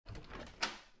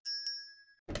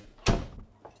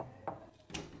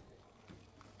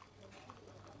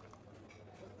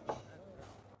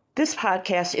This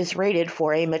podcast is rated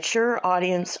for a mature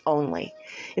audience only.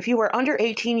 If you are under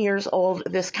 18 years old,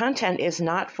 this content is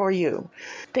not for you.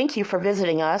 Thank you for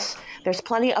visiting us. There's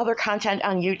plenty of other content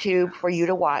on YouTube for you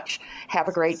to watch. Have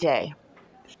a great day.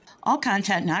 All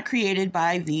content not created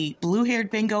by the blue-haired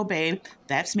bingo babe,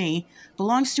 that's me,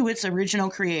 belongs to its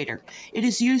original creator. It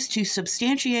is used to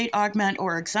substantiate, augment,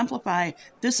 or exemplify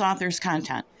this author's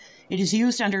content. It is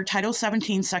used under Title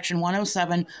 17, Section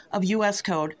 107 of U.S.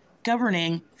 Code,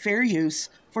 governing fair use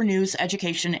for news,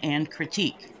 education, and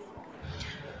critique.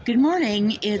 Good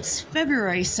morning. It's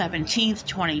February 17th,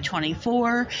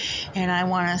 2024, and I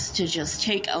want us to just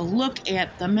take a look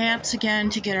at the maps again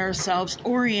to get ourselves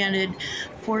oriented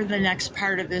for the next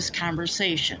part of this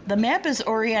conversation. The map is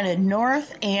oriented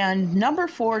north, and number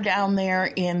 4 down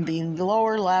there in the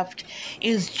lower left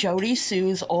is Jody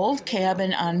Sue's old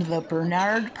cabin on the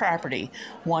Bernard property,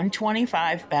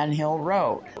 125 Ben Hill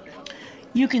Road.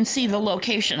 You can see the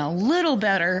location a little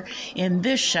better in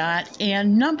this shot,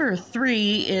 and number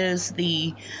 3 is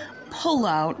the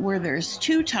pullout where there's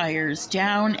 2 tires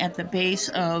down at the base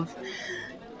of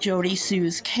Jody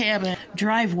Sue's cabin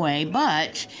driveway,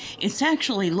 but it's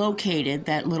actually located,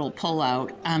 that little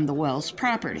pullout, on the Wells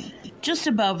property. Just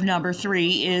above number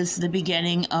 3 is the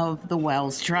beginning of the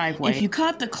Wells driveway. If you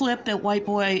caught the clip that White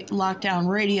Boy Lockdown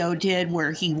Radio did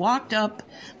where he walked up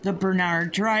the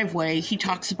Bernard driveway, he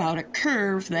talks about a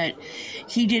curve that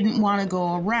he didn't want to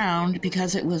go around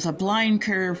because it was a blind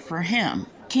curve for him.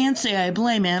 Can't say I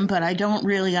blame him, but I don't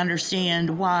really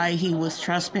understand why he was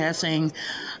trespassing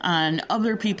on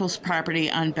other people's property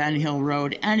on Ben Hill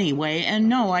Road anyway, and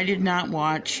no, I did not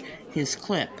watch his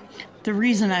clip. The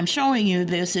reason I'm showing you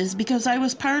this is because I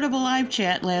was part of a live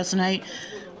chat last night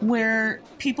where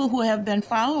people who have been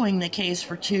following the case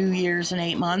for 2 years and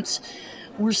 8 months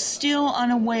were still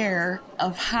unaware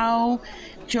of how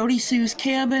Jody Sue's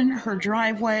cabin, her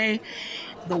driveway,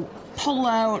 the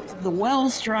pullout, the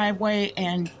Wells driveway,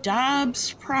 and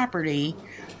Dobbs property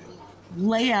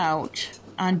layout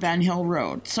on Ben Hill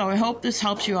Road. So I hope this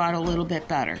helps you out a little bit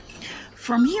better.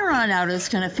 From here on out, it's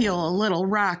going to feel a little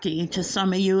rocky. To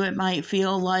some of you, it might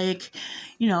feel like,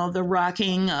 the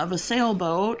rocking of a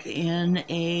sailboat in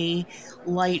a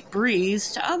light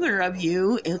breeze. To other of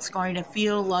you, it's going to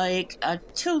feel like a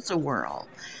tilt-a-whirl.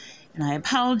 And I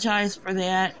apologize for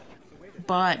that,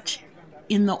 but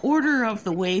in the order of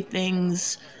the way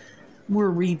things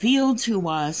were revealed to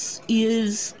us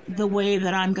is the way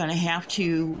that I'm going to have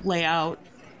to lay out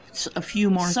a few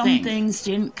more things. Some things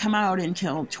didn't come out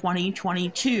until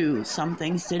 2022. Some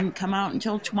things didn't come out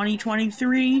until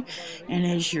 2023. And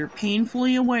as you're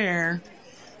painfully aware,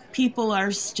 people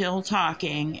are still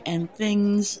talking and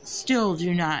things still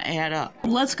do not add up.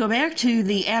 Let's go back to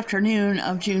the afternoon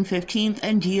of June 15th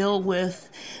and deal with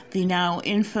the now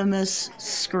infamous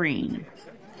screen.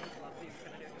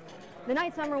 The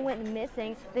night Summer went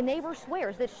missing, the neighbor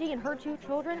swears that she and her 2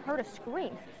 children heard a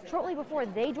scream shortly before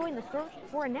they joined the search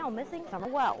for a now missing Summer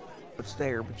Wells. It's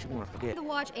there, but you want to forget. The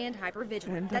watch and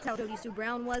hypervigilant. That's how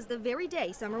JodisueBrown was the very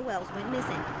day Summer Wells went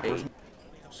missing. Hey,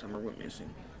 Summer went missing.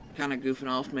 Kind of goofing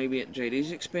off maybe at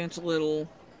JD's expense a little,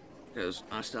 because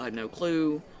I still had no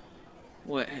clue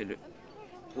what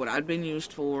I'd been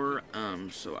used for.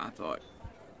 So I thought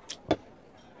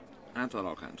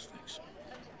all kinds of things.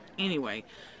 Anyway.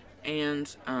 And,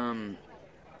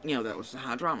 that was the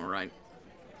high drama, right?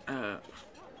 And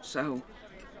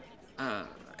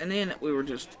then we were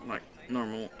just, like,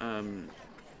 normal,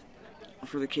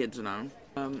 for the kids and I.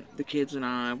 The kids and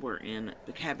I were in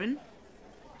the cabin.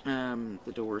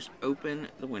 The doors open,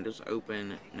 the windows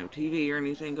open, no TV or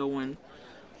anything going.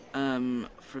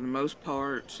 For the most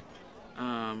part,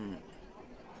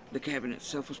 the cabin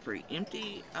itself was pretty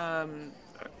empty.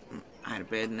 I had a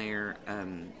bed in there,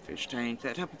 fish tank,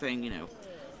 that type of thing,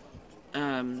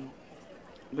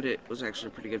 But it was actually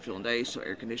a pretty good feeling day, so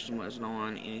air conditioning wasn't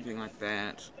on, anything like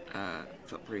that.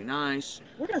 Felt pretty nice.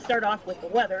 We're going to start off with the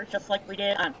weather, just like we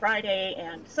did on Friday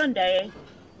and Sunday,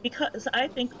 because I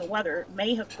think the weather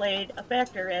may have played a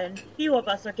factor in few of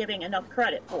us are giving enough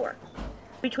credit for.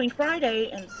 Between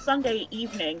Friday and Sunday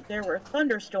evening, there were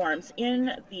thunderstorms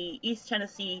in the East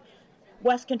Tennessee,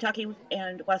 West Kentucky,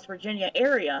 and West Virginia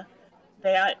area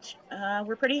that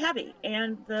were pretty heavy,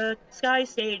 and the sky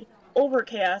stayed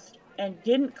overcast and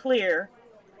didn't clear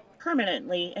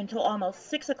permanently until almost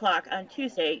 6 o'clock on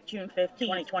Tuesday, June 15,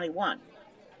 2021.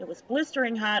 It was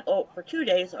blistering hot for 2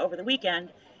 days over the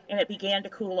weekend, and it began to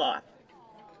cool off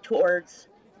towards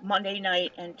Monday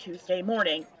night and Tuesday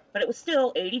morning, but it was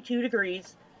still 82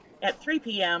 degrees at 3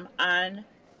 p.m. on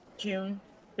June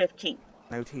 15th.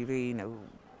 No TV, no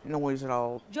noise at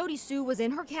all. Jody Sue was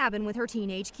in her cabin with her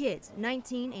teenage kids,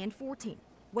 19 and 14.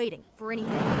 waiting for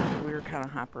anything. We were kind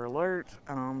of hyper alert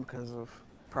because of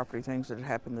property things that had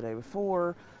happened the day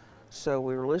before. So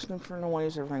we were listening for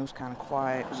noise. Everything was kind of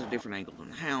quiet. It was a different angle than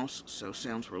the house, so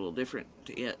sounds were a little different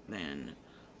to it than,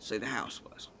 say, the house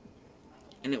was.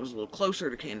 And it was a little closer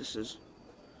to Candace's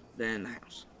than the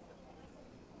house.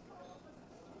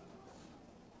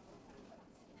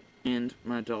 And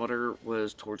my daughter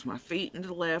was towards my feet and to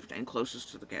the left and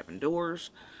closest to the cabin doors,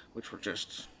 which were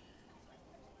just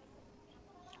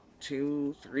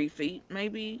 2-3 feet,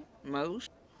 maybe,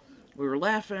 most. We were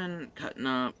laughing, cutting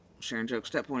up, sharing jokes.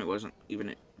 At that point, it wasn't even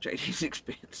at JD's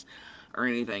expense or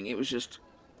anything. It was just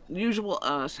usual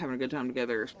us having a good time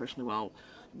together, especially while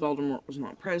Voldemort was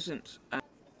not present.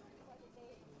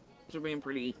 They're being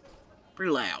pretty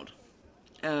loud.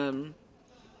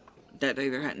 That day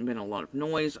there hadn't been a lot of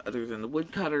noise other than the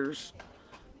woodcutters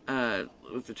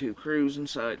with the 2 crews and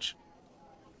such.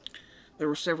 There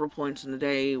were several points in the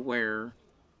day where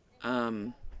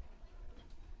I'd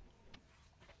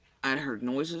heard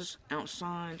noises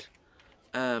outside,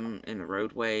 in the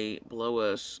roadway below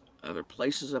us, other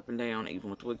places up and down, even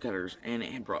with the woodcutters, and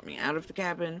it had brought me out of the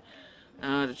cabin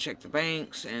to check the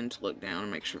banks and to look down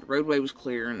and make sure the roadway was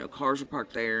clear and no cars were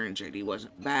parked there and JD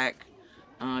wasn't back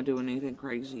doing anything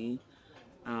crazy.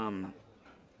 And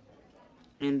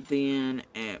then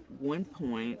at one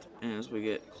point, as we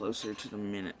get closer to the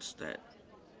minutes that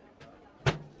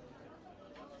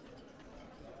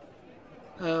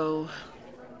I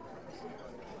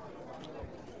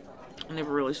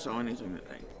never really saw anything that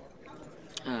day.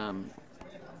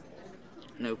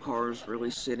 No cars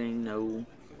really sitting,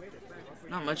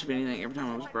 not much of anything. Every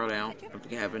time I was brought out of the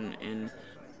cabin, and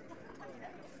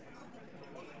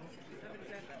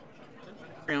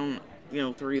around,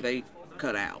 3, they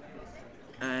cut out.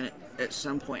 And at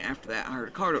some point after that, I heard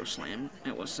a car door slam.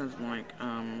 It was something like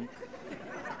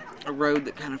a road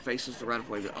that kind of faces the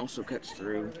right-of-way that also cuts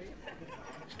through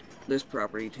this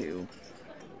property too.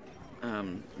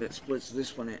 That splits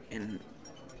this one in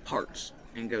parts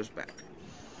and goes back.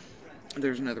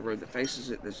 There's another road that faces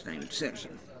it that's named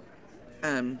Simpson.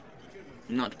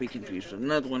 Not to be confused with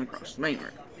another one across the main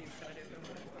road.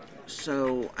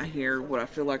 So I hear what I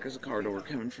feel like is a car door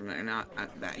coming from there, and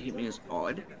that hit me as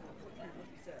odd.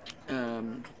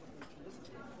 And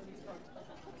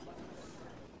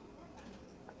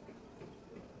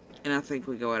I think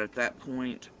we go out at that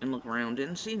point and look around,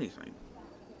 didn't see anything.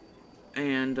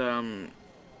 And,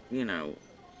 we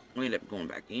end up going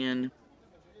back in.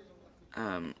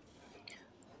 I'm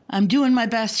doing my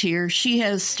best here. She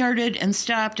has started and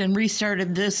stopped and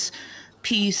restarted this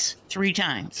piece 3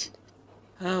 times.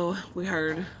 Oh, we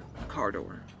heard a car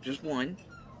door. Just one.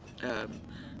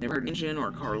 Never heard an engine or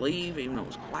a car leave, even though it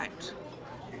was quiet.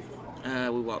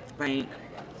 We walked the bank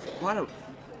for quite a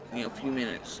few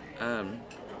minutes.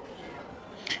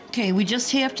 Okay, we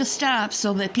just have to stop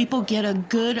so that people get a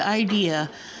good idea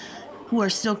who are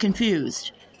still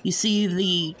confused. You see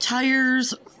the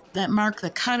tires that mark the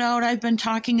cutout I've been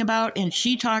talking about and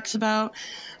she talks about.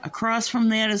 Across from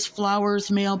that is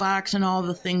Flower's mailbox and all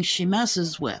the things she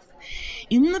messes with.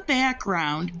 In the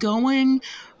background, going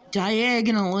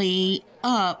diagonally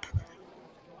up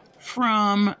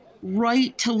from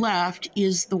right to left,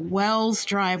 is the Wells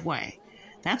driveway.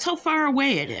 That's how far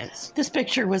away it is. This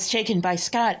picture was taken by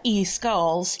Scott E.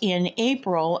 Skullz in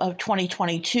April of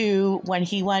 2022 when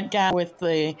he went down with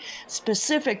the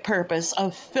specific purpose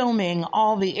of filming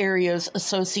all the areas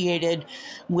associated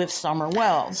with Summer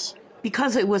Wells.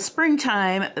 Because it was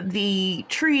springtime, the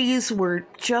trees were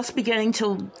just beginning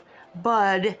to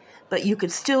bud, but you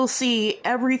could still see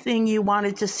everything you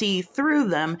wanted to see through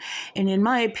them. And in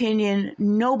my opinion,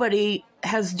 nobody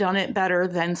has done it better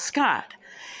than Scott.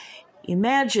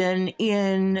 Imagine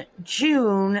in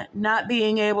June not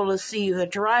being able to see the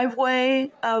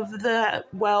driveway of the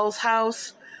Wells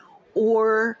house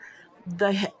or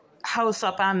the house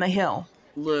up on the hill.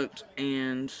 Looked,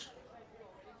 and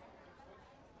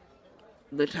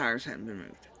the tires hadn't been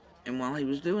moved. And while he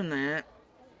was doing that,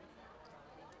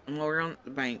 and while we were on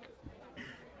the bank,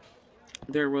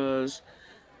 there was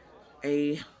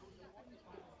a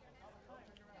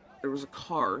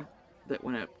car that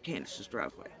went up Candace's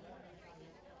driveway.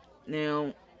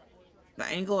 Now, the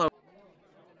angle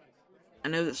I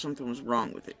know that something was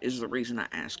wrong with it, is the reason I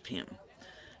asked him.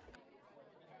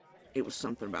 It was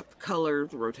something about the color,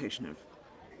 the rotation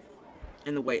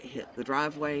and the way it hit the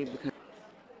driveway, because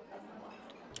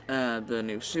the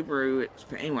new Subaru,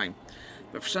 anyway.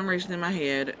 But for some reason in my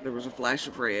head, there was a flash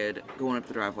of red going up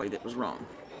the driveway that was wrong.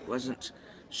 It wasn't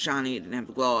shiny, it didn't have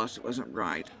the gloss, it wasn't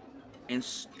right.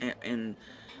 And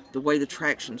the way the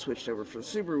traction switched over for the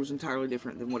Subaru was entirely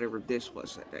different than whatever this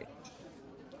was that day.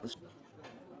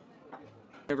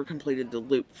 never completed the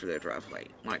loop for their driveway.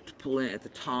 Like to pull in at the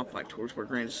top, like towards where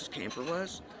Grandis's camper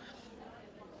was.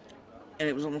 And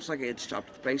it was almost like it had stopped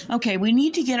at the basement. Okay, we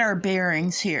need to get our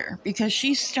bearings here because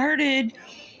she started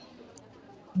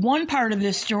one part of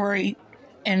this story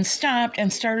and stopped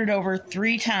and started over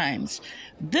 3 times.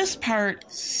 This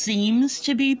part seems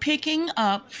to be picking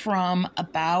up from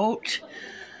about,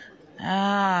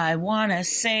 I want to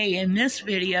say in this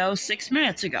video, 6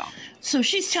 minutes ago. So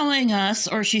she's telling us,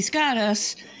 or she's got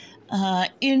us,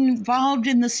 involved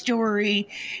in the story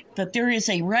that there is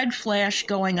a red flash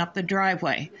going up the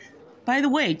driveway. By the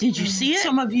way, did you see it?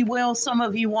 Some of you will, some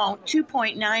of you won't.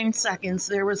 2.9 seconds,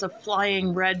 there was a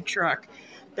flying red truck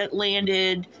that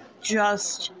landed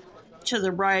just to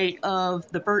the right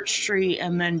of the birch tree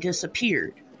and then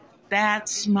disappeared.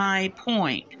 That's my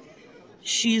point.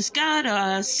 She's got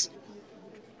us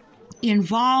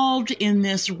involved in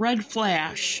this red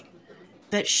flash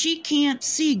that she can't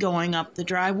see going up the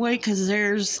driveway because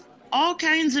there's all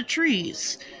kinds of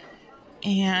trees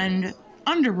and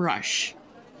underbrush.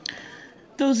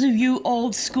 Those of you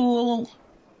old school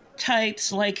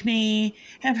types like me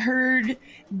have heard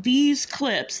these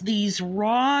clips, these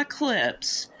raw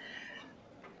clips.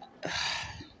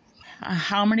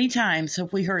 How many times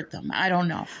have we heard them? I don't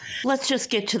know. Let's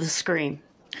just get to the screen.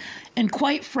 And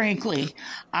quite frankly,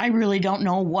 I really don't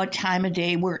know what time of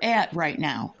day we're at right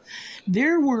now.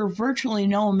 There were virtually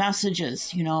no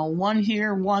messages, you know, one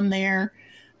here, one there,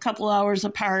 a couple hours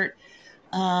apart,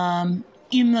 in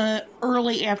the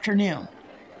early afternoon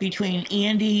between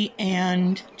Andy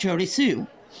and Jody Sue.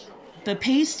 The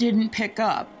pace didn't pick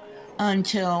up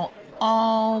until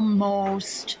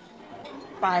almost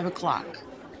 5 o'clock.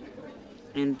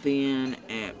 And then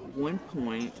at one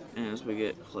point, as we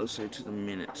get closer to the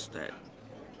minutes that...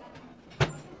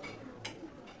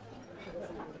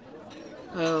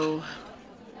 Oh...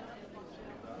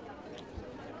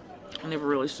 I never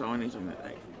really saw anything that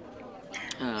day.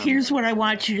 Here's what I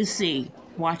want you to see.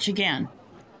 Watch again.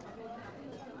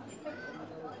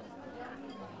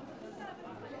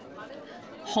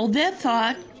 Hold that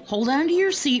thought. Hold on to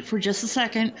your seat for just a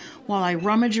second while I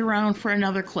rummage around for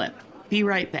another clip. Be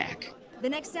right back. The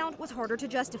next sound was harder to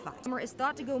justify. Summer is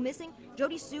thought to go missing.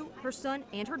 Jody Sue, her son,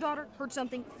 and her daughter heard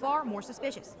something far more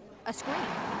suspicious. A scream.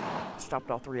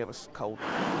 Stopped all 3 of us cold.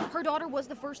 Her daughter was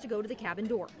the first to go to the cabin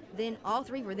door. Then all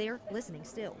 3 were there, listening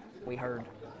still. We heard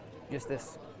just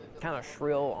this kind of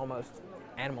shrill, almost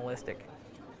animalistic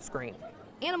scream.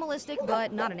 Animalistic,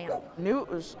 but not an animal. Knew it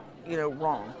was, you know,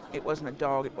 wrong. It wasn't a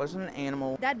dog, it wasn't an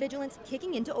animal. That vigilance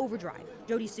kicking into overdrive.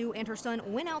 Jody Sue and her son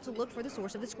went out to look for the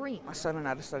source of the scream. My son and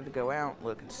I decided to go out,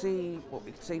 look and see what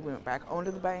we could see. We went back onto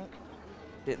the bank.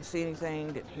 Didn't see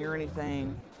anything, didn't hear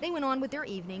anything. They went on with their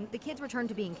evening. The kids returned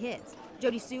to being kids.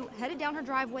 Jody Sue headed down her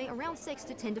driveway around 6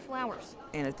 to tend to flowers.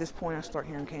 And at this point, I start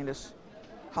hearing Candace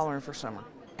hollering for Summer.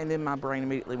 And then my brain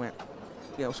immediately went,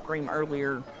 you know, scream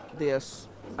earlier, this,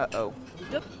 uh-oh.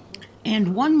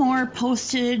 And one more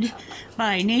posted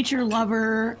by Nature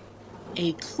Lover,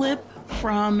 a clip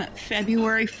from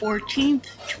February 14th,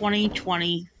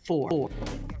 2024.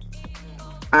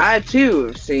 I, too,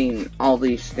 have seen all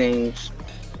these things.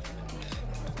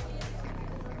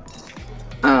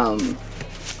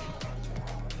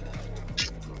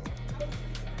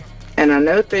 And I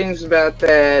know things about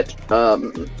that,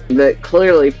 that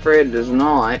clearly Fred does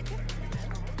not.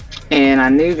 And I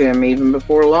knew them even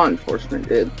before law enforcement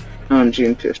did on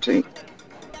June 15th.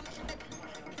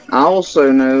 I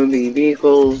also know the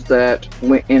vehicles that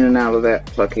went in and out of that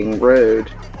fucking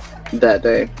road that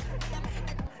day.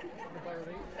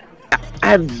 I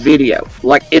have video,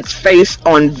 like it's face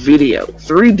on video.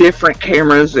 3 different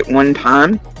cameras at one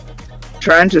time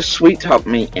trying to sweet talk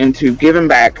me into giving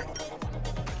back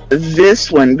this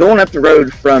one going up the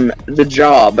road from the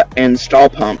job and stall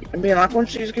pump and being like, why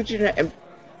don't you just get you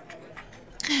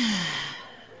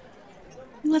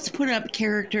Let's put up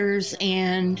characters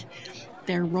and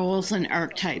their roles and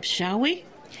archetypes, shall we?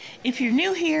 If you're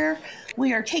new here,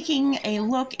 we are taking a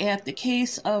look at the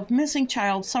case of missing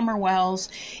child Summer Wells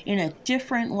in a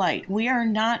different light. We are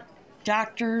not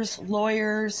doctors,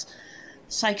 lawyers,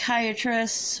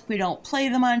 psychiatrists. We don't play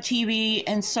them on TV,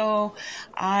 and so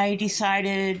I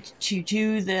decided to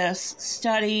do this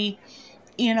study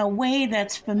in a way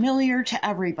that's familiar to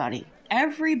everybody.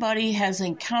 Everybody has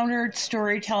encountered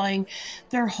storytelling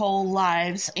their whole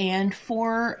lives and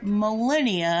for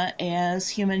millennia as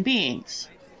human beings.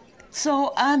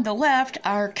 So on the left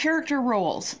are character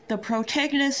roles. The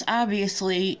protagonist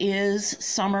obviously is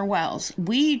Summer Wells.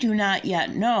 We do not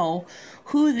yet know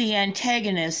who the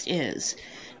antagonist is.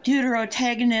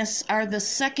 Deuterotagonists are the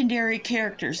secondary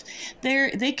characters.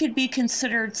 They could be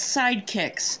considered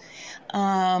sidekicks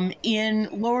in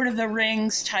Lord of the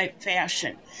Rings type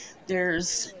fashion.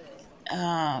 There's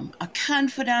a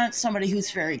confidant, somebody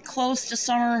who's very close to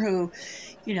Summer, who,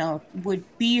 you know, would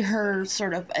be her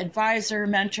sort of advisor,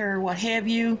 mentor, what have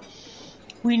you.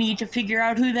 We need to figure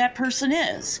out who that person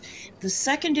is. The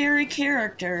secondary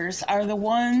characters are the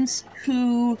ones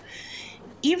who,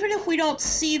 even if we don't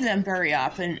see them very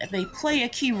often, they play a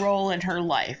key role in her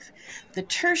life. The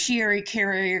tertiary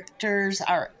characters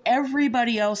are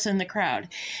everybody else in the crowd.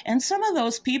 And some of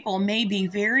those people may be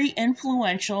very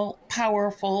influential,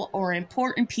 powerful, or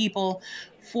important people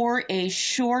for a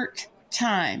short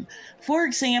time. For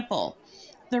example,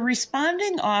 the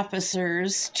responding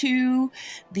officers to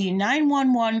the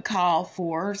 911 call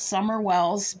for Summer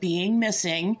Wells being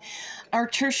missing are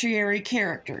tertiary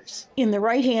characters. In the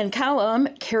right-hand column,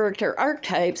 character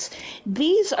archetypes,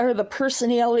 these are the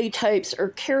personality types or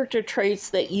character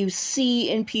traits that you see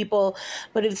in people,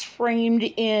 but it's framed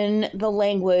in the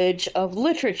language of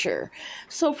literature.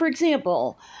 So, for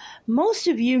example, most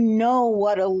of you know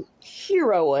what a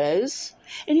hero is,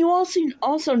 and you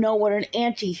also know what an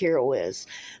anti-hero is.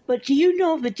 But do you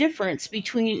know the difference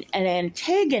between an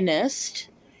antagonist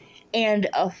and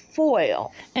a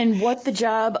foil, and what the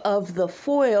job of the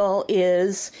foil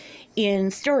is in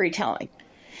storytelling?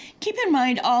 Keep in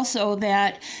mind also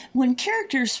that when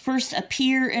characters first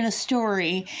appear in a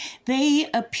story, they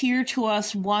appear to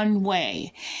us one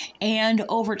way, and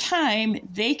over time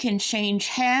they can change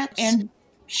hats and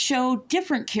show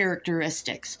different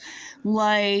characteristics.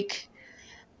 Like,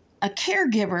 a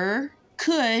caregiver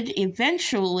could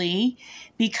eventually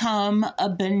become a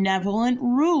benevolent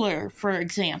ruler, for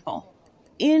example.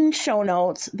 In show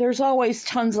notes, there's always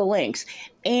tons of links,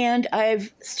 and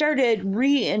I've started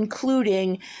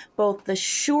re-including both the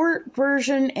short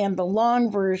version and the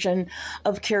long version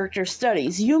of character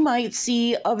studies. You might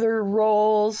see other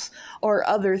roles or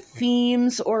other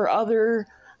themes or other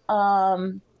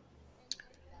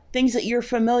things that you're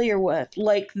familiar with,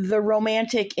 like the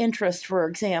romantic interest, for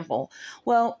example.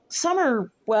 Well,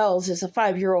 Summer Wells is a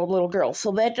 5-year-old little girl,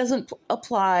 so that doesn't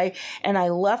apply, and I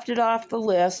left it off the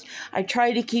list. I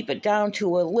tried to keep it down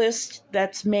to a list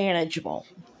that's manageable.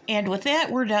 And with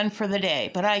that, we're done for the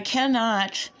day, but I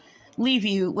cannot leave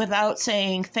you without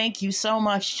saying thank you so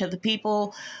much to the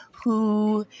people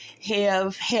who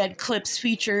have had clips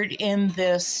featured in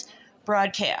this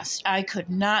broadcast. I could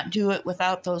not do it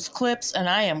without those clips, and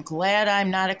I am glad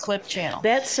I'm not a clip channel.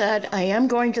 That said, I am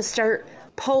going to start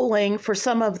polling for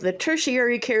some of the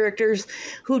tertiary characters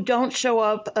who don't show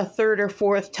up a third or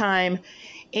fourth time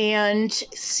and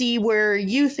see where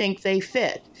you think they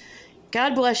fit.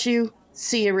 God bless you.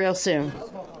 See you real soon.